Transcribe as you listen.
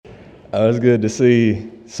It's good to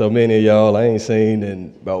see so many of y'all I ain't seen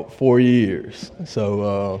in about 4 years.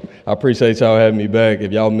 So I appreciate y'all having me back.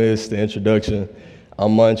 If y'all missed the introduction,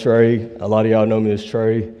 I'm Montré. A lot of y'all know me as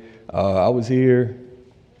Trey. I was here,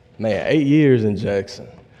 8 years in Jackson.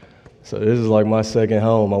 So this is like my second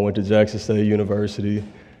home. I went to Jackson State University,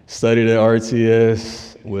 studied at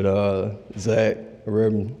RTS with Zach,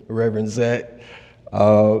 Reverend Zach.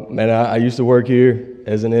 I used to work here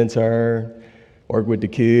as an intern. Work with the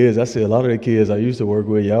kids. I see a lot of the kids I used to work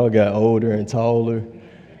with, y'all got older and taller.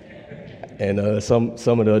 And some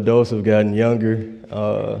of the adults have gotten younger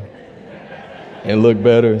and look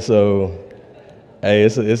better. So, hey,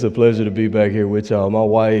 it's a pleasure to be back here with y'all. My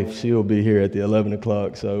wife, she'll be here at the 11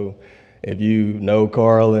 o'clock. So if you know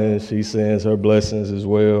Carlin, she sends her blessings as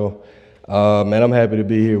well. I'm happy to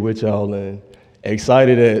be here with y'all and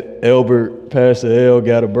excited that Elbert, Pastor L,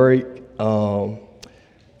 got a break.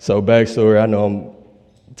 So backstory, I know I'm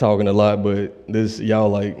talking a lot, but y'all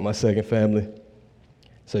like my second family.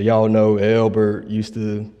 So y'all know Albert used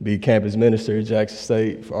to be campus minister at Jackson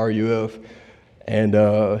State for RUF. And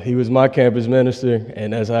he was my campus minister,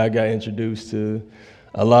 and that's how I got introduced to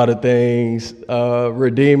a lot of things,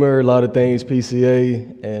 Redeemer, a lot of things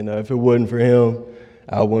PCA. And if it wasn't for him,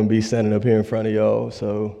 I wouldn't be standing up here in front of y'all.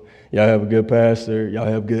 So y'all have a good pastor, y'all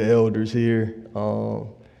have good elders here.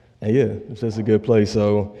 And yeah, it's just a good place.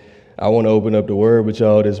 So I want to open up the word with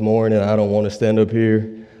y'all this morning. I don't want to stand up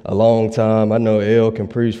here a long time. I know El can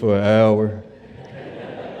preach for an hour.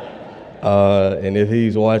 And if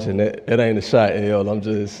he's watching, it ain't a shot, El.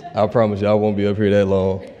 I promise you, I won't be up here that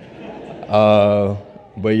long.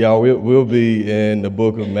 But y'all, we'll be in the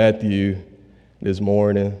book of Matthew this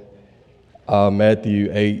morning,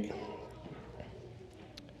 Matthew 8.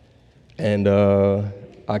 And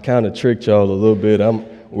I kind of tricked y'all a little bit.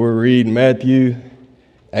 We're reading Matthew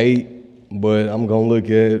 8, but I'm going to look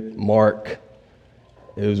at Mark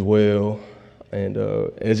as well. And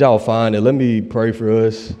as y'all find it, let me pray for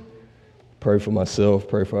us, pray for myself,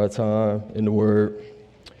 pray for our time in the Word.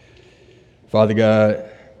 Father God,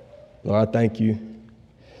 Lord, I thank you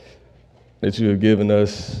that you have given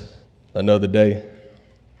us another day.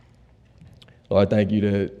 Lord, I thank you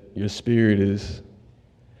that your Spirit is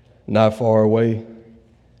not far away,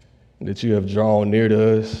 that you have drawn near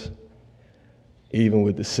to us, even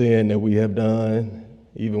with the sin that we have done,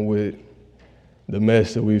 even with the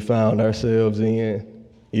mess that we found ourselves in,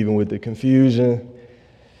 even with the confusion,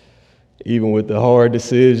 even with the hard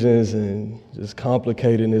decisions and just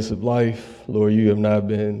complicatedness of life. Lord, you have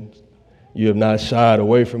not shied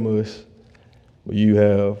away from us, but you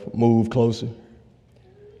have moved closer.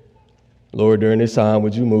 Lord, during this time,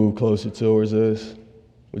 would you move closer towards us?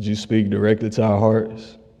 Would you speak directly to our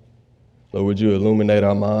hearts? Lord, would you illuminate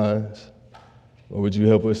our minds? Lord, would you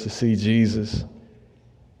help us to see Jesus?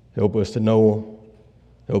 Help us to know him.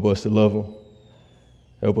 Help us to love him.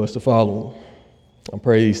 Help us to follow him. I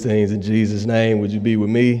pray these things in Jesus' name. Would you be with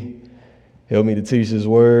me? Help me to teach this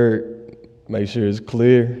word. Make sure it's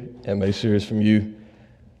clear and make sure it's from you.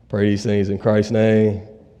 Pray these things in Christ's name.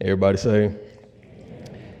 Everybody say,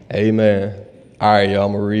 amen. All right, y'all,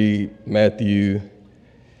 I'm going to read Matthew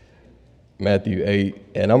 8,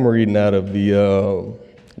 and I'm reading out of the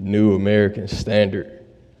New American Standard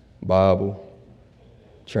Bible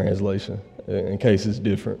translation, in case it's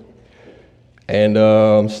different. And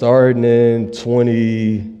I'm starting in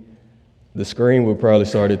the screen will probably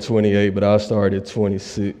start at 28, but I'll start at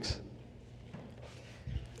 26.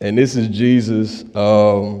 And this is Jesus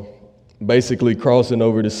basically crossing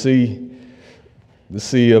over the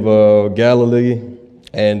Sea of Galilee,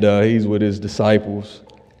 and he's with his disciples.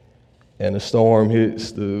 And a storm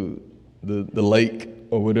hits the lake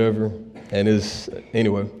or whatever. And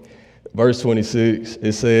anyway, verse 26,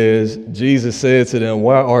 it says, Jesus said to them,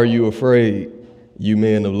 "Why are you afraid, you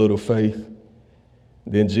men of little faith?"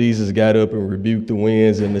 Then Jesus got up and rebuked the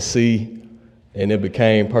winds and the sea, and it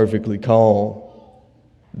became perfectly calm.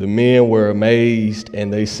 The men were amazed,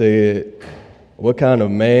 and they said, "What kind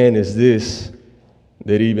of man is this,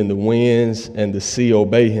 that even the winds and the sea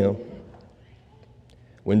obey him?"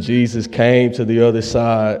 When Jesus came to the other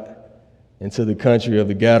side, into the country of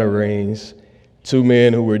the Gadarenes, 2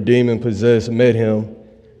 men who were demon-possessed met him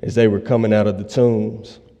as they were coming out of the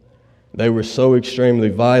tombs. They were so extremely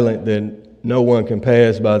violent that no one can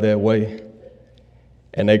pass by that way.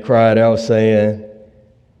 And they cried out, saying,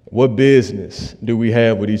 "What business do we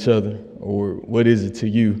have with each other? Or what is it to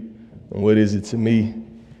you, and what is it to me,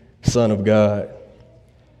 Son of God?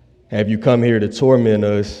 Have you come here to torment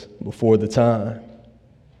us before the time?"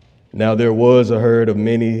 Now there was a herd of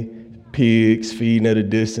many pigs feeding at a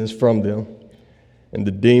distance from them. And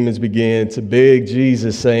the demons began to beg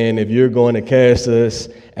Jesus, saying, if you're going to cast us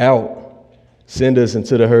out, send us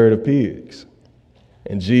into the herd of pigs.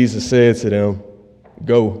 And Jesus said to them,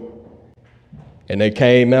 go. And they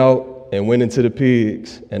came out and went into the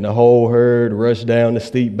pigs, and the whole herd rushed down the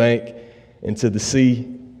steep bank into the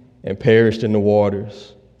sea and perished in the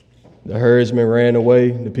waters. The herdsmen ran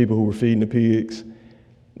away, the people who were feeding the pigs.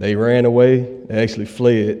 They ran away, they actually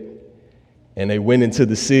fled. And they went into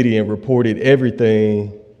the city and reported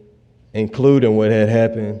everything, including what had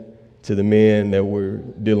happened to the men that were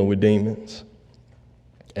dealing with demons.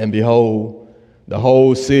 And behold, the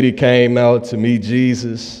whole city came out to meet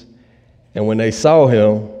Jesus. And when they saw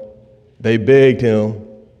him, they begged him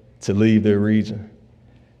to leave their region.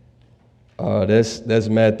 That's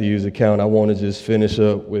Matthew's account. I want to just finish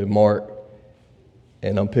up with Mark.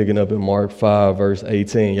 And I'm picking up in Mark 5, verse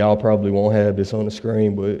 18. Y'all probably won't have this on the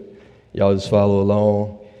screen, but y'all just follow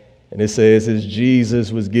along. And it says, as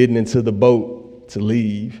Jesus was getting into the boat to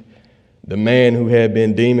leave, the man who had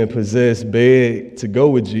been demon-possessed begged to go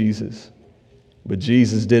with Jesus. But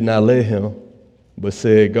Jesus did not let him, but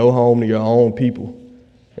said, go home to your own people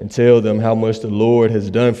and tell them how much the Lord has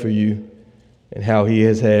done for you and how he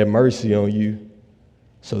has had mercy on you.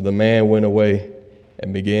 So the man went away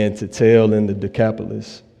and began to tell in the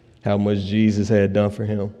Decapolis how much Jesus had done for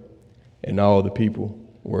him, and all the people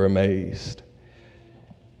were amazed.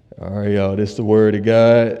 All right, y'all, this is the word of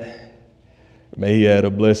God. May he add a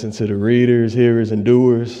blessing to the readers, hearers, and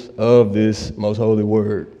doers of this most holy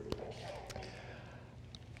word.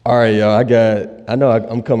 All right, y'all,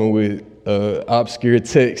 I'm coming with obscure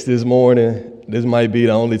text this morning. This might be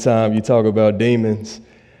the only time you talk about demons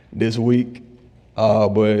this week,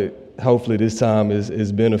 but hopefully this time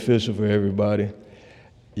is beneficial for everybody.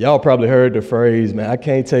 Y'all probably heard the phrase, man, I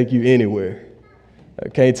can't take you anywhere. I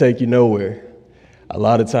can't take you nowhere. A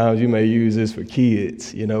lot of times you may use this for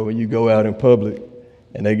kids, when you go out in public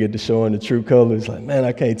and they get to showing the true colors, like, man,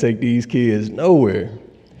 I can't take these kids nowhere.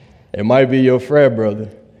 It might be your frat brother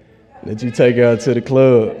that you take out to the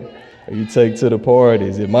club or you take to the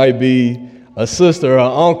parties. It might be a sister or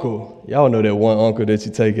an uncle. Y'all know that one uncle that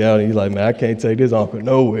you take out and you're like, man, I can't take this uncle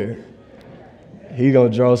nowhere. He gonna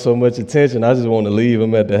draw so much attention, I just want to leave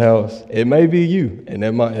him at the house. It may be you, and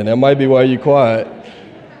that might be why you're quiet.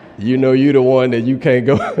 You know you're the one that you can't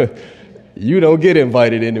go, you don't get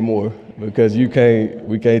invited anymore because we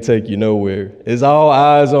can't take you nowhere. It's all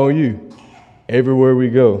eyes on you everywhere we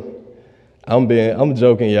go. I'm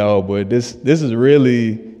joking, y'all, but this is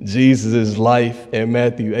really Jesus' life in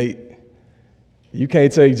Matthew 8. You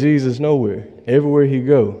can't take Jesus nowhere. Everywhere he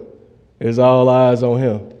go, there's all eyes on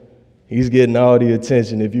him. He's getting all the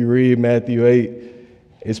attention. If you read Matthew 8,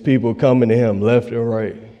 it's people coming to him left and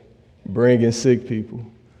right, bringing sick people,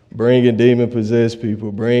 bringing demon-possessed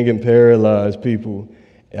people, bringing paralyzed people.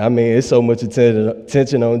 I mean, it's so much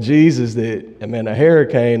attention on Jesus that, a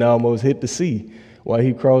hurricane almost hit the sea while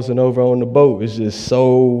he crossing over on the boat. It's just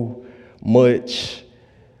so much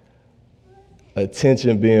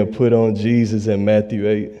attention being put on Jesus in Matthew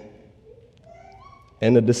 8.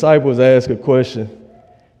 And the disciples ask a question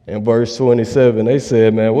in verse 27. They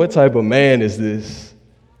said, man, what type of man is this?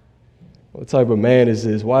 What type of man is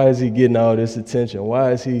this? Why is he getting all this attention?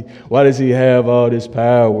 Why does he have all this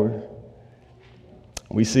power?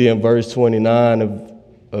 We see in verse 29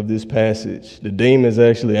 of this passage, the demons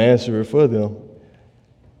actually answer it for them.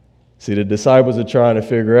 See, the disciples are trying to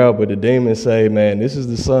figure out, but the demons say, man, this is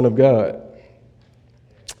the Son of God.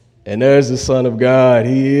 And there's the Son of God.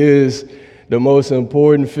 He is the most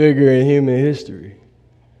important figure in human history.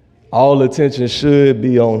 All attention should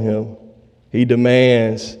be on him. He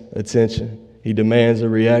demands attention. He demands a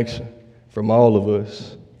reaction from all of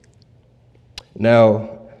us.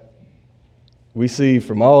 Now, we see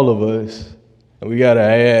from all of us, and we got to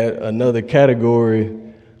add another category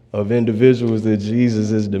of individuals that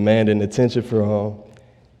Jesus is demanding attention from,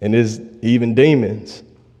 and it's even demons.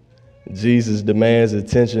 Jesus demands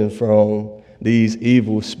attention from these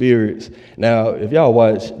evil spirits. Now, if y'all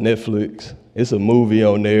watch Netflix, it's a movie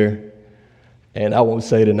on there, and I won't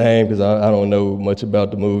say the name because I don't know much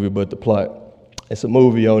about the movie, but the plot. It's a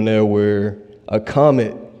movie on there where a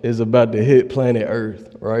comet is about to hit planet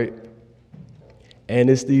Earth, right? And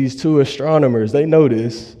it's these two astronomers, they know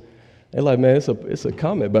this. They're like, man, it's a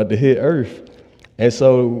comet about to hit Earth. And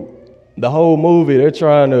so the whole movie, they're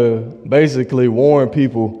trying to basically warn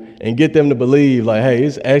people and get them to believe, like, hey,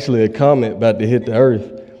 it's actually a comet about to hit the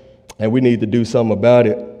Earth, and we need to do something about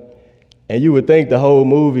it. And you would think the whole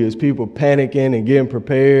movie is people panicking and getting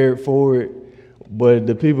prepared for it, but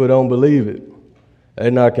the people don't believe it.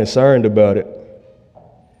 They're not concerned about it.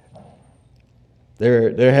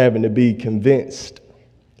 They're having to be convinced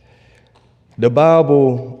The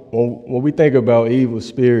Bible, when we think about evil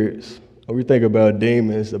spirits, when we think about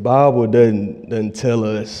demons, the Bible doesn't tell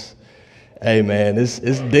us, hey man, it's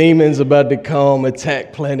demons about to come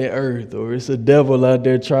attack planet Earth, or it's a devil out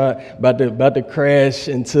there about to crash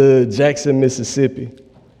into Jackson, Mississippi.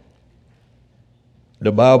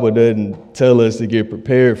 The Bible doesn't tell us to get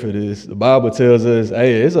prepared for this. The Bible tells us,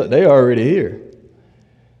 hey, they already here.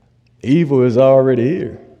 Evil is already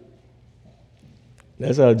here.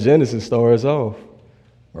 That's how Genesis starts off,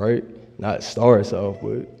 right? Not starts off,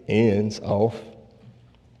 but ends off.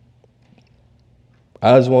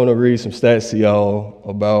 I just want to read some stats to y'all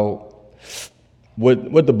about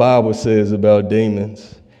what the Bible says about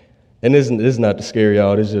demons. And this is not to scare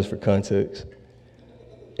y'all, this is just for context.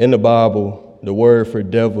 In the Bible, the word for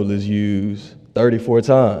devil is used 34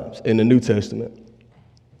 times in the New Testament.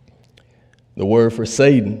 The word for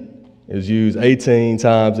Satan is used 18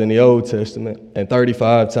 times in the Old Testament and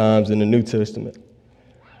 35 times in the New Testament.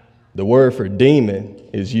 The word for demon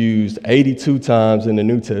is used 82 times in the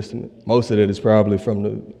New Testament. Most of it is probably from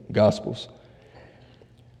the Gospels.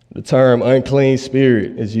 The term unclean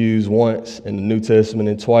spirit is used once in the New Testament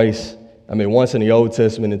and once in the Old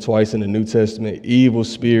Testament and twice in the New Testament. Evil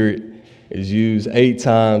spirit is used 8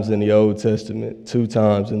 times in the Old Testament, 2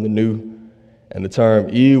 times in the New. And the term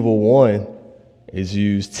evil one is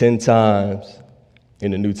used 10 times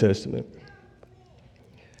in the New Testament.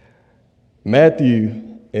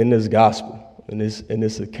 Matthew, in this gospel, in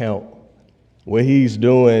this account, what he's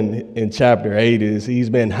doing in chapter 8 is he's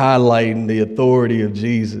been highlighting the authority of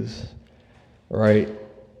Jesus, right?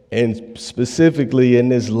 And specifically in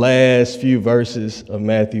this last few verses of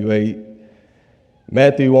Matthew 8,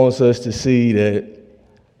 Matthew wants us to see that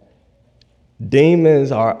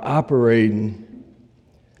demons are operating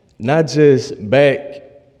not just back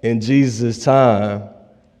in Jesus' time,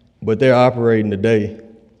 but they're operating today.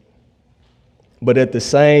 But at the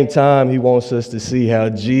same time, he wants us to see how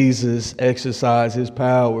Jesus exercised his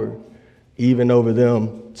power even over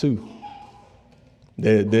them too.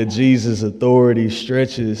 That Jesus' authority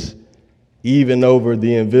stretches even over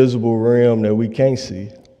the invisible realm that we can't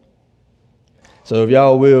see. So if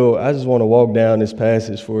y'all will, I just want to walk down this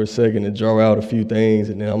passage for a second and draw out a few things,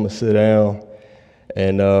 and then I'm going to sit down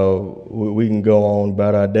and we can go on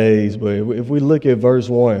about our days. But if we look at verse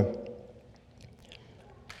 1,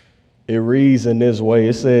 it reads in this way.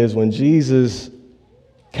 It says, when Jesus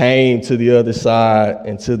came to the other side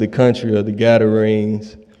and to the country of the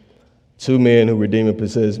Gadarenes, 2 men who were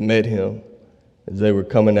demon-possessed met him as they were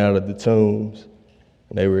coming out of the tombs.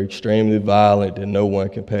 And they were extremely violent, and no one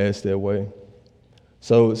can pass their way.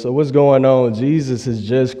 So what's going on? Jesus has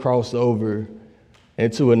just crossed over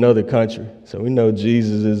into another country. So we know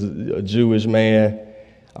Jesus is a Jewish man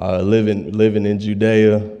living in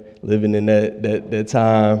Judea, living in that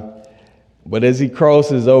time. But as he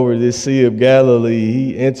crosses over this Sea of Galilee,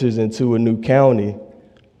 he enters into a new county.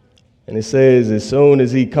 And it says as soon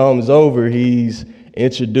as he comes over, he's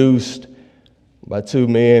introduced by 2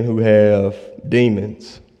 men who have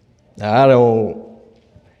demons. Now,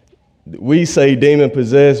 we say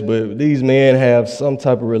demon-possessed, but these men have some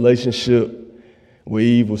type of relationship with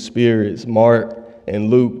evil spirits. Mark and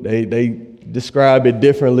Luke, they describe it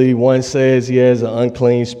differently. One says he has an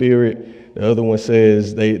unclean spirit. The other one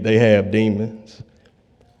says they have demons.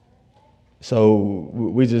 So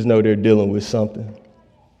we just know they're dealing with something.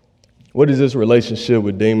 What does this relationship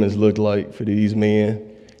with demons look like for these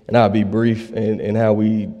men? And I'll be brief in how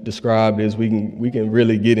we describe this. We can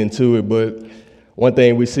really get into it, but one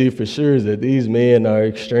thing we see for sure is that these men are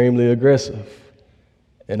extremely aggressive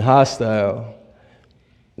and hostile.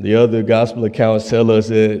 The other gospel accounts tell us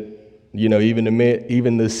that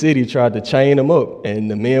even the city tried to chain them up,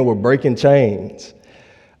 and the men were breaking chains.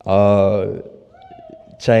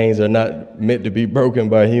 Chains are not meant to be broken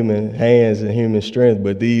by human hands and human strength,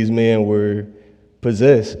 but these men were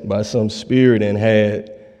possessed by some spirit and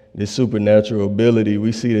had this supernatural ability.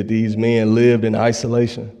 We see that these men lived in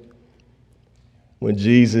isolation. When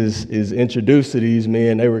Jesus is introduced to these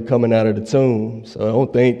men, they were coming out of the tombs. So I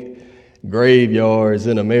don't think graveyards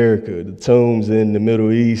in America. The tombs in the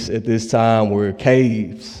Middle East at this time were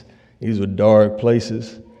caves. These were dark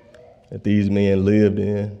places that these men lived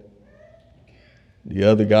in. The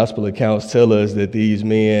other gospel accounts tell us that these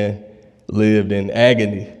men lived in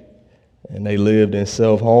agony and they lived in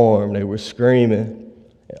self-harm. They were screaming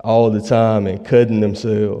all the time and cutting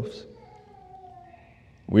themselves.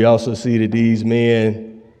 We also see that these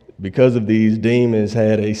men, because of these demons,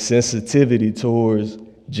 had a sensitivity towards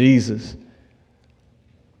Jesus.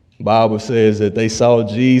 The Bible says that they saw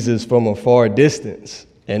Jesus from a far distance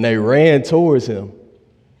and they ran towards him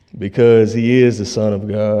because he is the Son of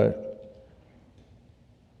God.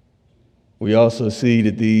 we also see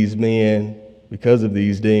that these men, because of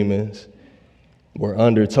these demons, were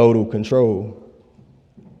under total control.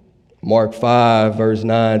 Mark 5, verse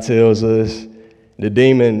 9 tells us the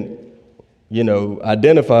demon,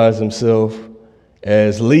 identifies himself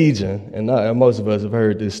as Legion. And most of us have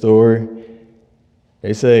heard this story.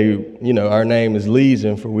 They say, our name is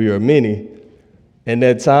Legion, for we are many. In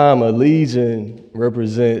that time, a legion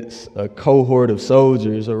represents a cohort of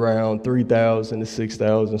soldiers, around 3,000 to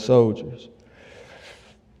 6,000 soldiers.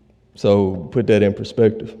 So put that in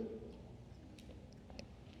perspective.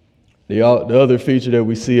 The other feature that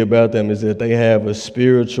we see about them is that they have a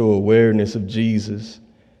spiritual awareness of Jesus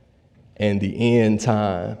and the end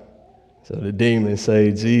time. So the demons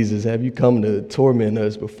say, Jesus, have you come to torment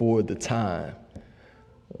us before the time?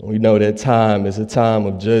 We know that time is a time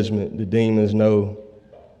of judgment. The demons know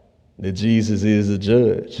that Jesus is the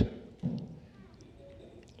judge.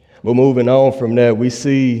 But moving on from that, we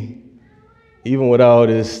see, even with all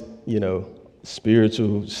this,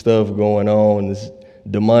 spiritual stuff going on, this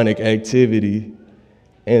demonic activity,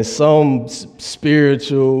 in some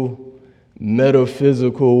spiritual,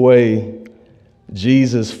 metaphysical way,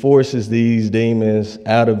 Jesus forces these demons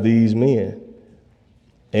out of these men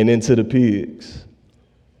and into the pigs.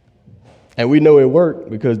 And we know it worked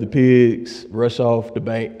because the pigs rush off the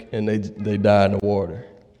bank and they die in the water.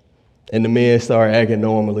 And the men start acting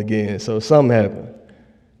normal again. So something happened.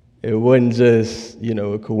 It wasn't just,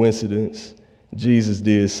 a coincidence. Jesus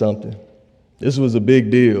did something. This was a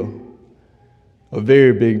big deal, a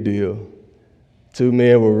very big deal. 2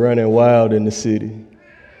 men were running wild in the city,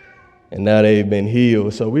 and now they've been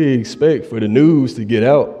healed. So we expect for the news to get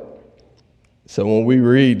out. So when we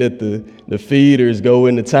read that the feeders go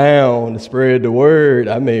into town to spread the word,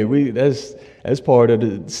 that's part of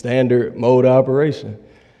the standard mode of operation.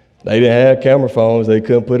 They didn't have camera phones. They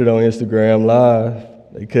couldn't put it on Instagram Live.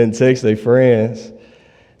 They couldn't text their friends.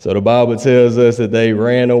 So the Bible tells us that they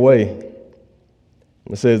ran away.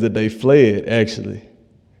 It says that they fled, actually.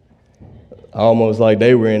 Almost like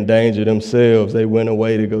they were in danger themselves. They went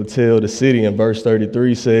away to go tell the city. And verse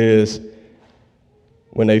 33 says,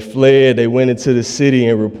 when they fled, they went into the city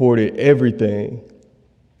and reported everything,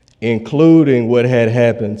 including what had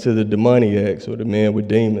happened to the demoniacs, or the men with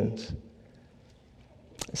demons.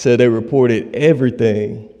 It said they reported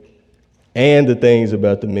everything and the things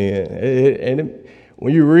about the men.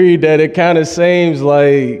 When you read that, it kind of seems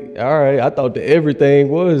like, all right, I thought that everything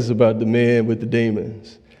was about the men with the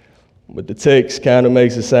demons. But the text kind of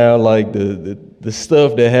makes it sound like the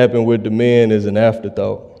stuff that happened with the men is an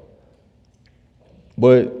afterthought.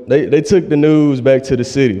 But they took the news back to the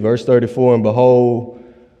city. Verse 34, and behold,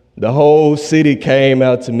 the whole city came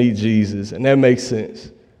out to meet Jesus. And that makes sense.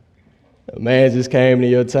 A man just came to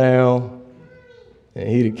your town, and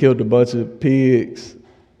he done killed a bunch of pigs,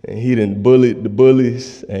 and he done bullied the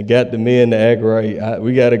bullies and got the men to act right.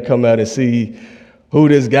 We got to come out and see who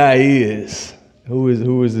this guy is. Who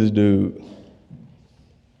is this dude?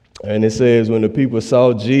 And it says when the people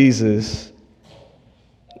saw Jesus,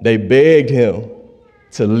 they begged him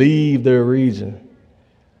to leave their region.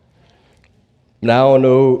 Now, I don't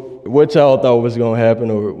know what y'all thought was going to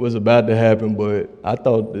happen or was about to happen, but I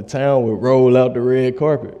thought the town would roll out the red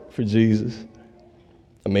carpet for Jesus.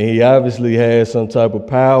 I mean, he obviously had some type of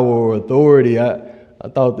power or authority. I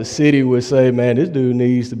thought the city would say, man, this dude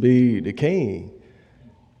needs to be the king.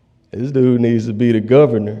 This dude needs to be the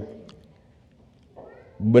governor.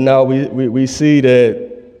 But now we see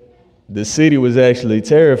that the city was actually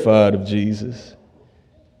terrified of Jesus.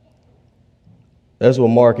 That's what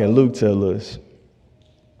Mark and Luke tell us.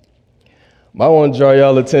 But I want to draw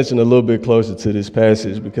y'all attention a little bit closer to this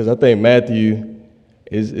passage because I think Matthew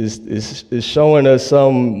is showing us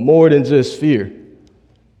some more than just fear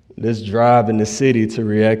that's driving the city to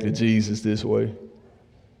react to Jesus this way.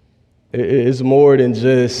 It's more than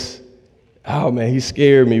just, oh man, he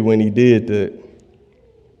scared me when he did that.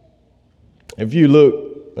 If you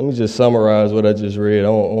look, let me just summarize what I just read. I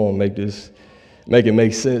want to make it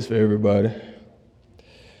make sense for everybody.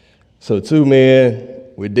 So 2 men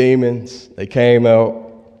with demons, they came out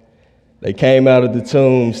of the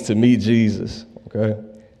tombs to meet Jesus, okay?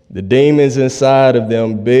 The demons inside of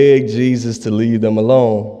them begged Jesus to leave them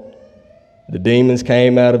alone. The demons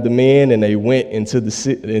came out of the men and they went into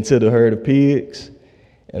the herd of pigs,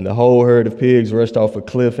 and the whole herd of pigs rushed off a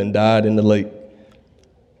cliff and died in the lake.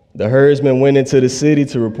 The herdsmen went into the city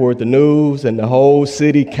to report the news, and the whole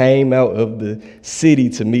city came out of the city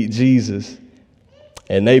to meet Jesus,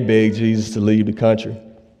 and they begged Jesus to leave the country.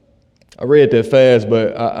 I read that fast,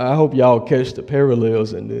 but I hope y'all catch the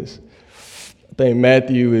parallels in this. I think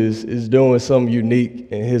Matthew is doing something unique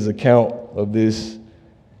in his account of this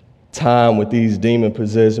time with these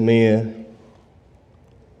demon-possessed men,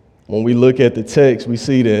 when we look at the text, we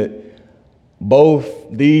see that both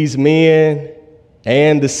these men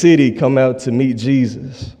and the city come out to meet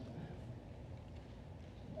Jesus.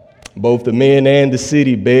 Both the men and the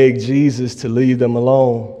city beg Jesus to leave them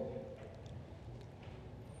alone.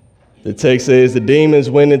 The text says the demons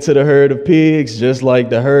went into the herd of pigs just like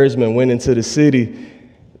the herdsmen went into the city.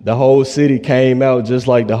 The whole city came out just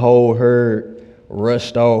like the whole herd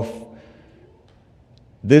rushed off.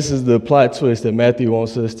 This is the plot twist that Matthew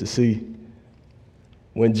wants us to see.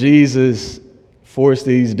 When Jesus forced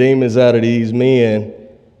these demons out of these men,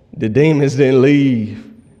 the demons didn't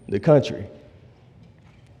leave the country.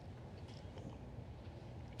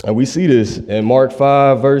 And we see this in Mark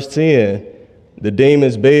 5, verse 10. The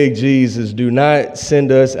demons begged Jesus, do not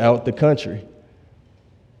send us out the country.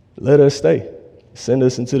 Let us stay. Send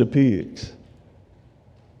us into the pigs.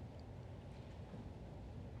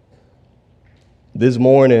 This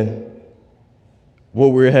morning, what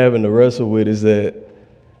we're having to wrestle with is that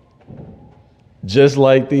just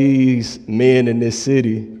like these men in this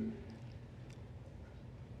city,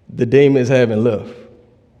 the demons haven't left.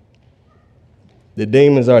 The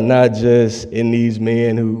demons are not just in these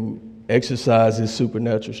men who exercise his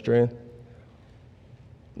supernatural strength.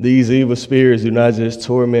 These evil spirits do not just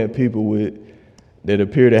torment people that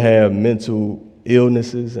appear to have mental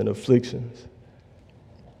illnesses and afflictions.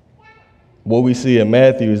 What we see in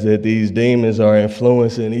Matthew is that these demons are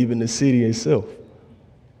influencing even the city itself.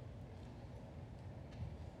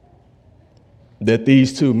 That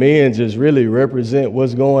these two men just really represent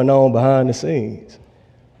what's going on behind the scenes.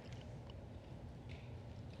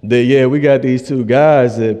 That, yeah, we got these two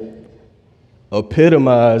guys that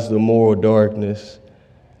epitomize the moral darkness,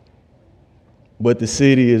 but the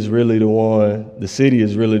city is really the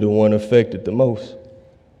one affected the most.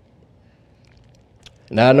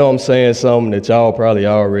 Now, I know I'm saying something that y'all probably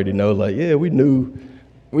already know, like, yeah, we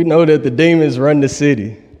know that the demons run the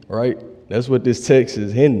city, right? That's what this text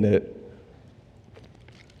is hinting at.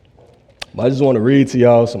 But I just want to read to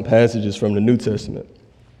y'all some passages from the New Testament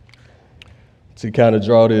to kind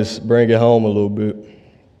of bring it home a little bit.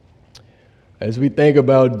 As we think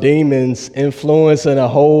about demons influencing a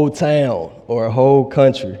whole town or a whole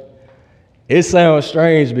country, it sounds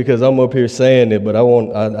strange because I'm up here saying it, but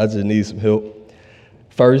I just need some help.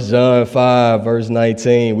 1 John 5, verse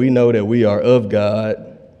 19, we know that we are of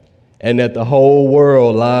God and that the whole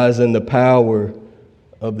world lies in the power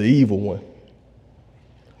of the evil one.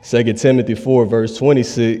 2 Timothy 4, verse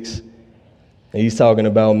 26, and he's talking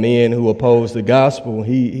about men who oppose the gospel.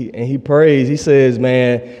 He prays, he says,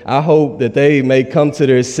 man, I hope that they may come to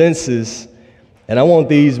their senses, and I want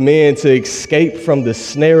these men to escape from the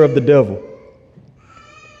snare of the devil.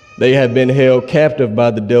 They have been held captive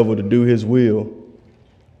by the devil to do his will.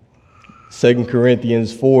 2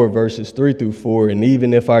 Corinthians 4, verses 3 through 4, and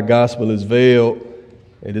even if our gospel is veiled,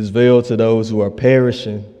 it is veiled to those who are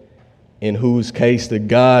perishing, in whose case the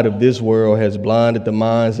God of this world has blinded the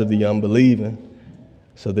minds of the unbelieving,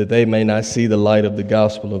 so that they may not see the light of the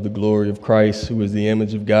gospel of the glory of Christ, who is the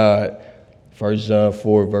image of God. 1 John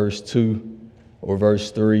 4, verse 2 or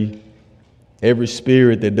verse 3. Every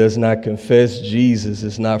spirit that does not confess Jesus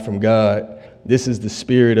is not from God. This is the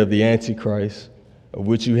spirit of the Antichrist, of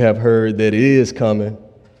which you have heard that it is coming,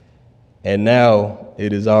 and now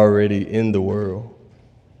it is already in the world.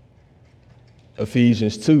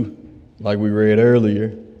 Ephesians 2, like we read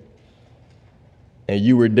earlier. And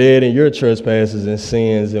you were dead in your trespasses and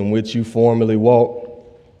sins in which you formerly walked,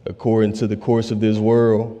 according to the course of this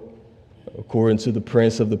world, according to the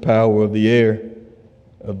prince of the power of the air,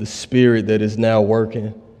 of the spirit that is now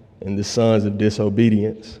working in the sons of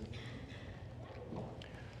disobedience.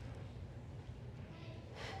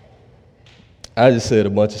 I just said a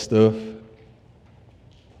bunch of stuff,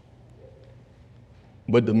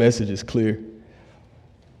 but the message is clear.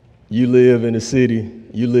 You live in a city,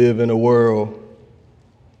 you live in a world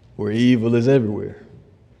where evil is everywhere.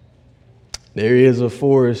 There is a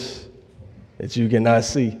force that you cannot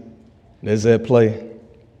see that's at play.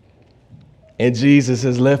 And Jesus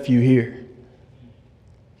has left you here.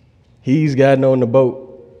 He's gotten on the boat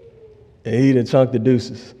and he done chunked the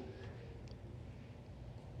deuces.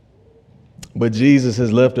 But Jesus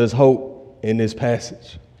has left us hope in this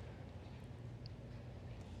passage.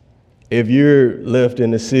 If you're left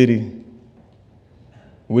in the city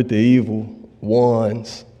with the evil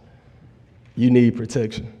ones, you need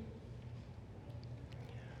protection.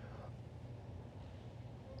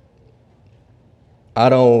 I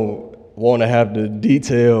don't want to have to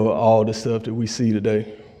detail all the stuff that we see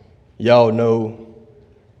today. Y'all know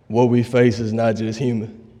what we face is not just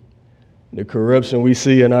human. the corruption we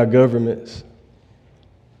see in our governments,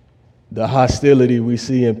 the hostility we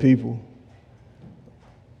see in people,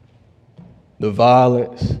 the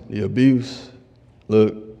violence, the abuse.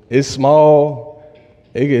 Look, it's small.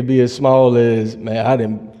 It could be as small as,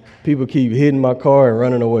 man, people keep hitting my car and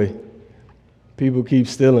running away. People keep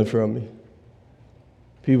stealing from me.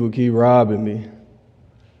 People keep robbing me.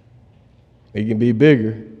 It can be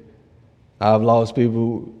bigger. I've lost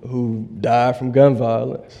people who died from gun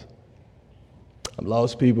violence. I've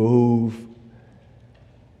lost people who've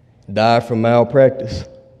died from malpractice.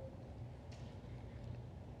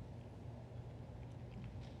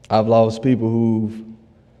 I've lost people who've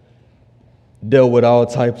dealt with all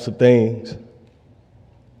types of things.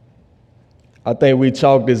 I think we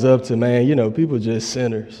chalk this up to, people just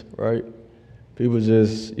sinners, right? People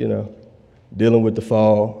just, dealing with the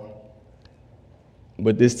fall.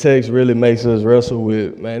 But this text really makes us wrestle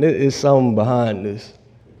with, it's something behind this.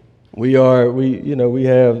 We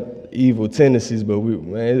have evil tendencies, but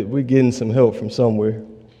we're getting some help from somewhere.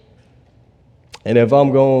 And if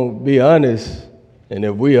I'm going to be honest, and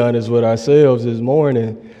if we're honest with ourselves this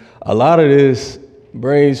morning, a lot of this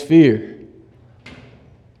brings fear.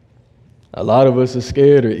 A lot of us are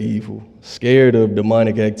scared of evil, scared of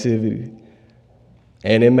demonic activity.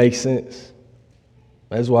 And it makes sense.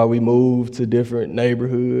 That's why we move to different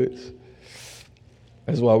neighborhoods.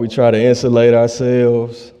 That's why we try to insulate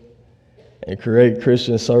ourselves and create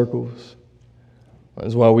Christian circles.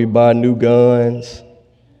 That's why we buy new guns,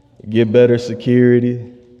 get better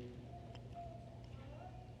security.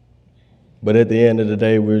 But at the end of the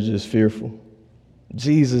day, we're just fearful.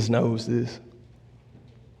 Jesus knows this.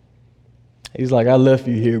 He's like, I left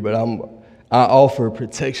you here, but I offer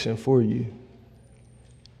protection for you.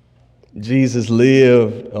 Jesus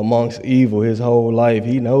lived amongst evil his whole life.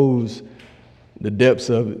 He knows the depths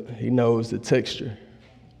of it. He knows the texture.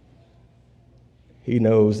 He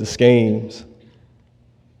knows the schemes.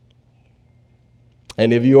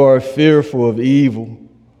 And if you are fearful of evil,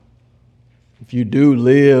 if you do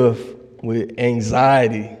live with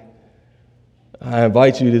anxiety, I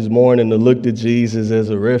invite you this morning to look to Jesus as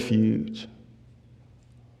a refuge.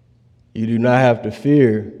 You do not have to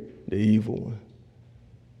fear the evil one.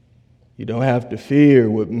 You don't have to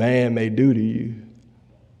fear what man may do to you.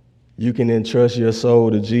 You can entrust your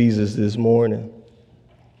soul to Jesus this morning.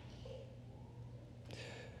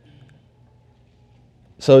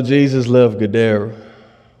 So Jesus left Gadara.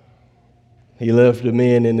 He left the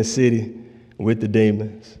men in the city with the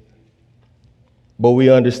demons. But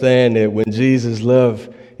we understand that when Jesus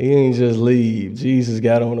left, he didn't just leave. Jesus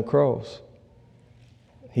got on the cross.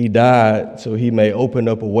 He died so he may open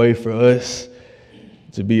up a way for us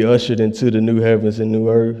to be ushered into the new heavens and new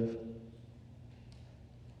earth.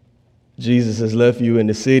 Jesus has left you in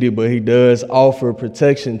the city, but he does offer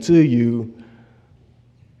protection to you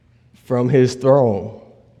from his throne.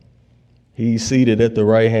 He's seated at the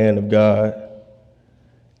right hand of God.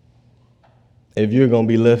 If you're going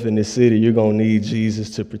to be left in this city, you're going to need Jesus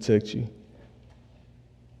to protect you.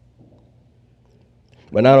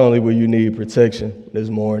 But not only will you need protection this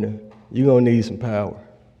morning, you're going to need some power.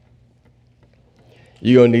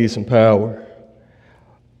 You're going to need some power.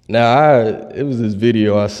 Now, it was this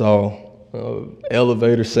video I saw,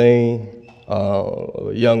 elevator scene.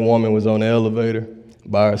 A young woman was on the elevator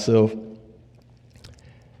by herself.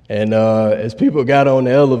 And as people got on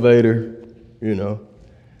the elevator,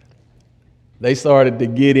 they started to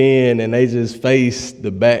get in and they just faced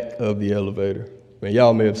the back of the elevator.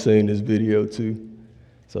 Y'all may have seen this video too.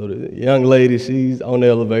 So the young lady, she's on the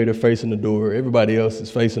elevator facing the door. Everybody else is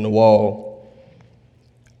facing the wall.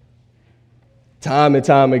 Time and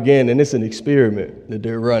time again, and it's an experiment that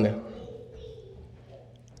they're running.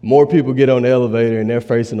 More people get on the elevator and they're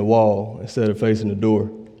facing the wall instead of facing the door.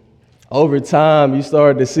 Over time, you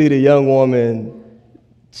start to see the young woman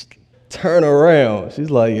turn around. She's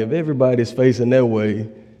like, if everybody's facing that way,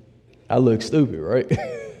 I look stupid, right?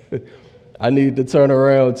 I need to turn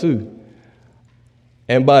around too.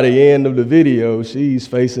 And by the end of the video, she's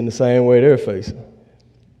facing the same way they're facing.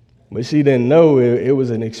 But she didn't know it was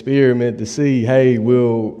an experiment to see, hey,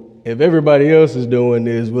 if everybody else is doing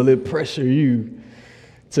this, will it pressure you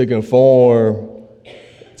to conform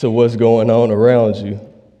to what's going on around you?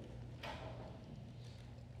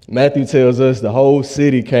 Matthew tells us the whole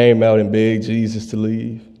city came out and begged Jesus to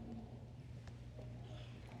leave.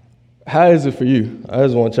 How is it for you? I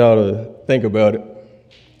just want y'all to think about it.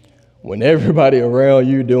 When everybody around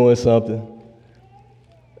you doing something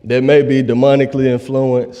that may be demonically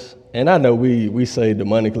influenced, and I know we say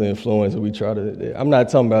demonically influenced, and we try to, I'm not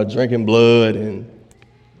talking about drinking blood and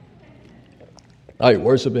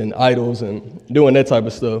worshiping idols and doing that type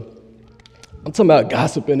of stuff. I'm talking about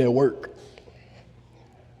gossiping at work.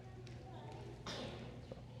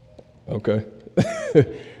 Okay.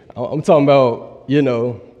 I'm talking about,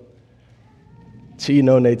 cheating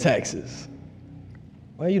on their taxes.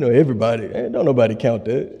 Well, everybody, don't nobody count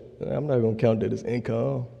that. I'm not going to count that as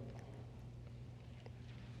income.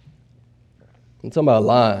 I'm talking about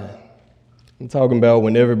lying. I'm talking about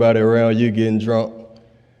when everybody around you getting drunk.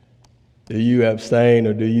 Do you abstain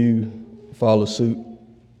or do you follow suit?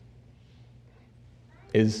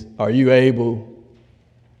 Are you able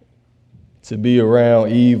to be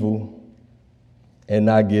around evil and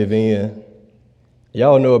not give in?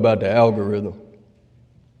 Y'all know about the algorithm.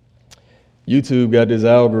 YouTube got this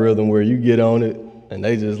algorithm where you get on it and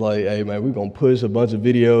they just like, hey man, we're gonna push a bunch of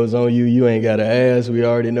videos on you. You ain't gotta ask, we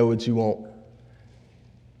already know what you want.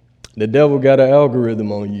 The devil got an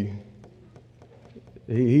algorithm on you.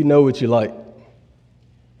 He know what you like.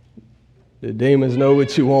 The demons know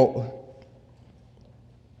what you want.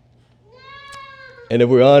 And if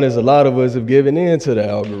we're honest, a lot of us have given in to the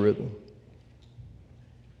algorithm.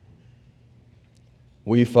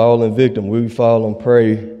 We've fallen victim. We've fallen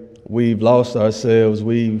prey. We've lost ourselves.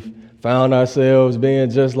 We've found ourselves being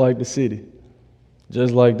just like the city,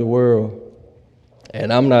 just like the world.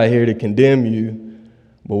 And I'm not here to condemn you,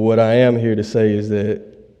 but what I am here to say is that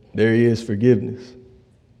there is forgiveness.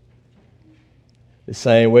 The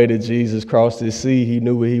same way that Jesus crossed the sea, he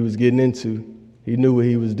knew what he was getting into. He knew what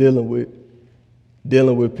he was dealing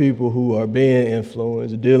with people who are being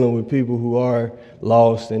influenced, dealing with people who are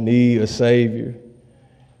lost and need a Savior.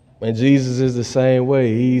 And Jesus is the same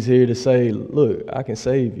way. He's here to say, look, I can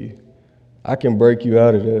save you. I can break you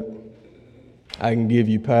out of that. I can give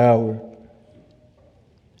you power.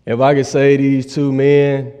 If I could say these two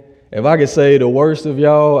men, if I could say the worst of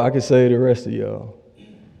y'all, I could say the rest of y'all.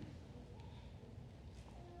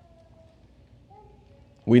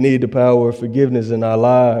 We need the power of forgiveness in our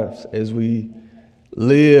lives as we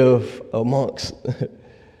live amongst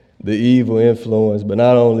the evil influence, but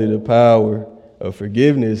not only the power of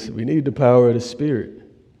forgiveness, we need the power of the Spirit.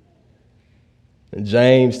 And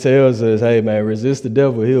James tells us, hey man, resist the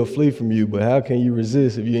devil, he'll flee from you, but how can you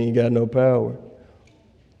resist if you ain't got no power?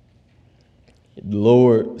 The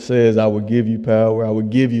Lord says, I will give you power, I will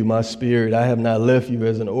give you my Spirit, I have not left you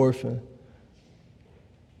as an orphan.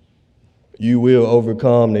 You will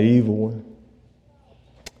overcome the evil one.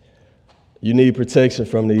 You need protection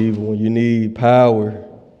from the evil one. You need power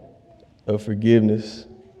of forgiveness.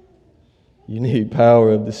 You need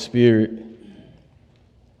power of the Spirit.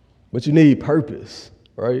 But you need purpose,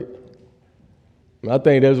 right? I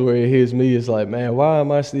think that's where it hits me. It's like, man, why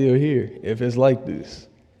am I still here if it's like this?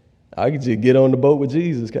 I could just get on the boat with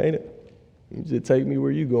Jesus, can't it? You just take me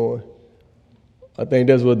where you going. I think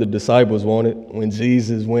that's what the disciples wanted when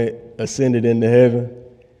Jesus ascended into heaven.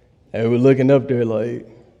 And we're looking up there like,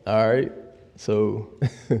 all right, so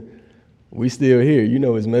we still here. You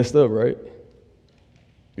know it's messed up, right?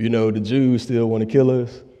 You know the Jews still want to kill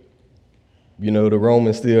us. You know the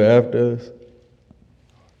Romans still after us.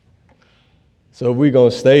 So if we're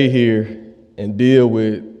going to stay here and deal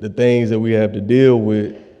with the things that we have to deal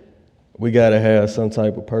with, we got to have some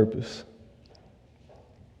type of purpose.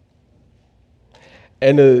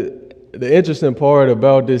 And the interesting part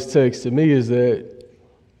about this text to me is that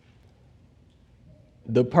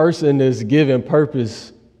the person that's given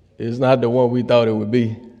purpose is not the one we thought it would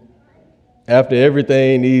be. After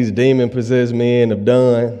everything these demon-possessed men have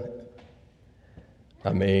done,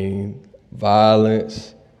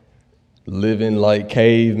 violence, living like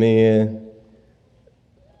cavemen,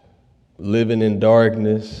 living in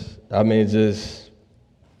darkness, it's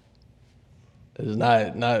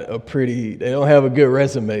not a pretty, they don't have a good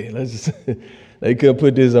resume. They couldn't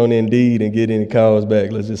put this on Indeed and get any calls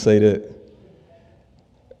back. Let's just say that.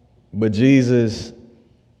 But Jesus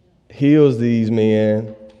heals these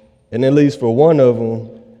men, and at least for one of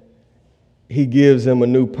them, he gives him a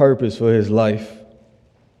new purpose for his life.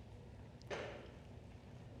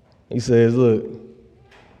 He says, look,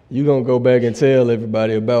 you're going to go back and tell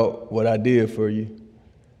everybody about what I did for you.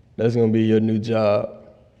 That's going to be your new job.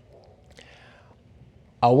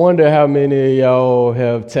 I wonder how many of y'all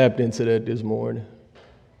have tapped into that this morning,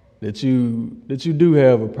 that you do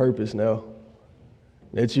have a purpose now,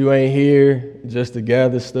 that you ain't here just to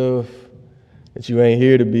gather stuff, that you ain't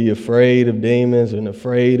here to be afraid of demons and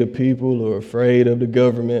afraid of people or afraid of the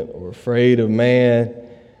government or afraid of man,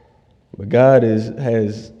 but God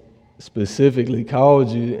has specifically called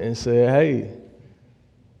you and said, hey,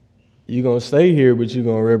 you're going to stay here, but you're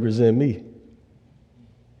going to represent me.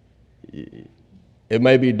 It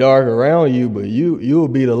may be dark around you, but you'll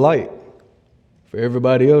be the light for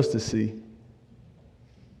everybody else to see.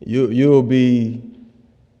 You'll be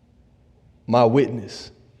my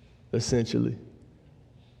witness, essentially,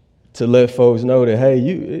 to let folks know that, hey,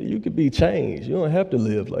 you could be changed. You don't have to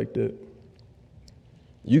live like that.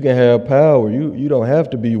 You can have power. You don't have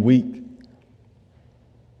to be weak.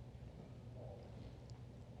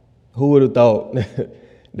 Who would have thought that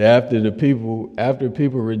after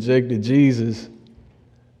people rejected Jesus,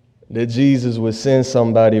 that Jesus would send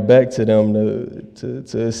somebody back to them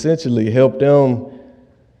to essentially help them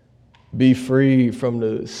be freed from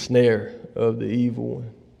the snare of the evil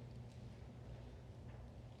one.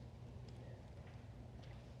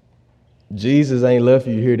 Jesus ain't left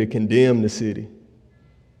you here to condemn the city.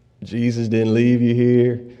 Jesus didn't leave you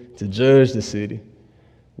here to judge the city.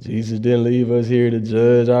 Jesus didn't leave us here to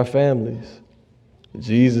judge our families.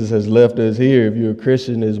 Jesus has left us here, if you're a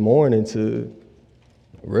Christian this morning, to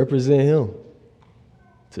represent him,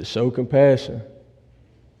 to show compassion,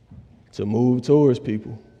 to move towards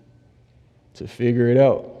people, to figure it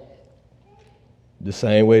out. The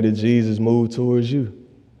same way that Jesus moved towards you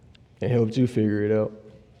and helped you figure it out.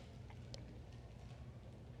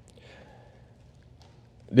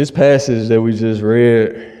 This passage that we just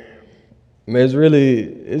read, man, it's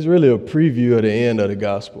really a preview of the end of the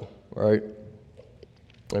gospel, right?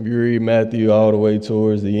 If you read Matthew all the way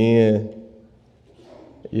towards the end,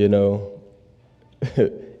 you know,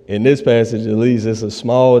 in this passage at least, it's a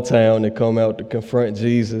small town that come out to confront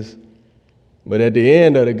Jesus. But at the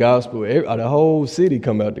end of the gospel, the whole city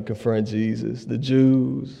come out to confront Jesus, the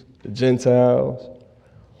Jews, the Gentiles.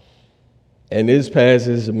 And this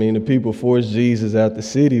passage, I mean, the people force Jesus out the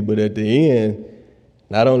city, but at the end,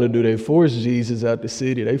 not only do they force Jesus out the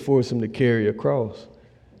city, they force him to carry a cross.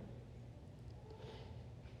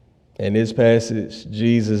 In this passage,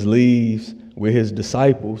 Jesus leaves with his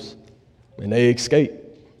disciples, and they escape.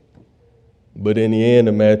 But in the end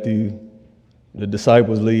of Matthew, the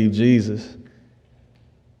disciples leave Jesus.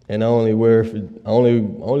 And the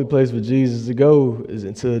only place for Jesus to go is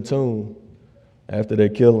into a tomb after they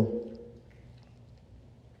kill him.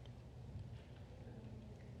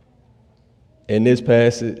 In this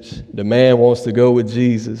passage, the man wants to go with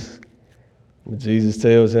Jesus, but Jesus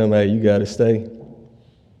tells him, hey, you got to stay.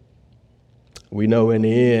 We know in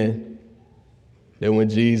the end that when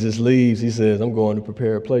Jesus leaves, he says, I'm going to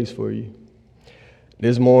prepare a place for you.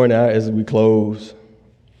 This morning, as we close,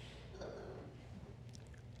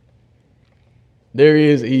 there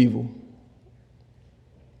is evil.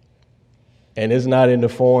 And it's not in the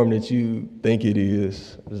form that you think it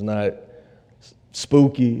is. It's not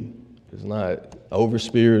spooky. It's not over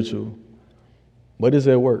spiritual. But it's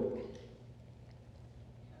at work.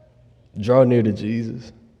 Draw near to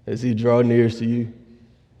Jesus as he draws nearest to you.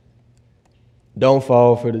 Don't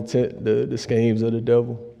fall for the schemes of the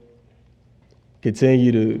devil.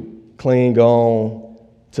 Continue to cling on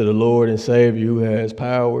to the Lord and Savior who has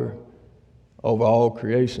power over all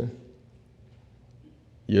creation.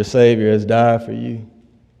 Your Savior has died for you.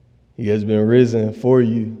 He has been risen for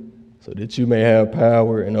you so that you may have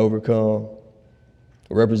power and overcome.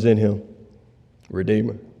 Represent him,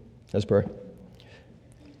 Redeemer. Let's pray.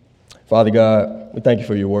 Father God, we thank you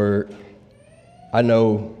for your word. I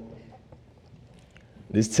know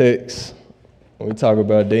this text, when we talk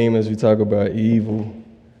about demons, we talk about evil,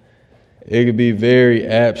 it could be very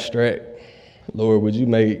abstract. Lord, would you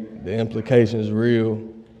make the implications real?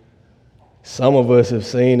 Some of us have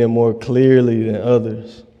seen it more clearly than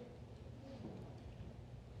others.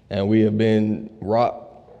 And we have been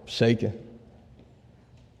rocked, shaken.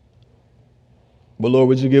 But Lord,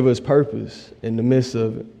 would you give us purpose in the midst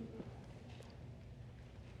of it?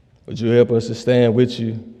 Would you help us to stand with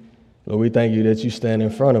you? Lord, we thank you that you stand in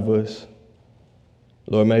front of us.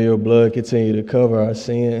 Lord, may your blood continue to cover our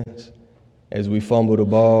sins as we fumble the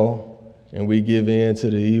ball and we give in to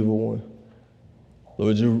the evil one.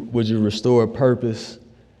 Lord, would you restore purpose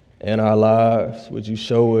in our lives? Would you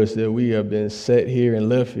show us that we have been set here and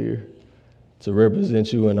left here to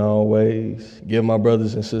represent you in all ways? Give my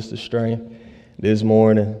brothers and sisters strength this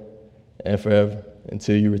morning and forever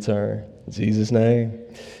until you return. In Jesus' name,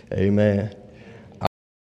 amen.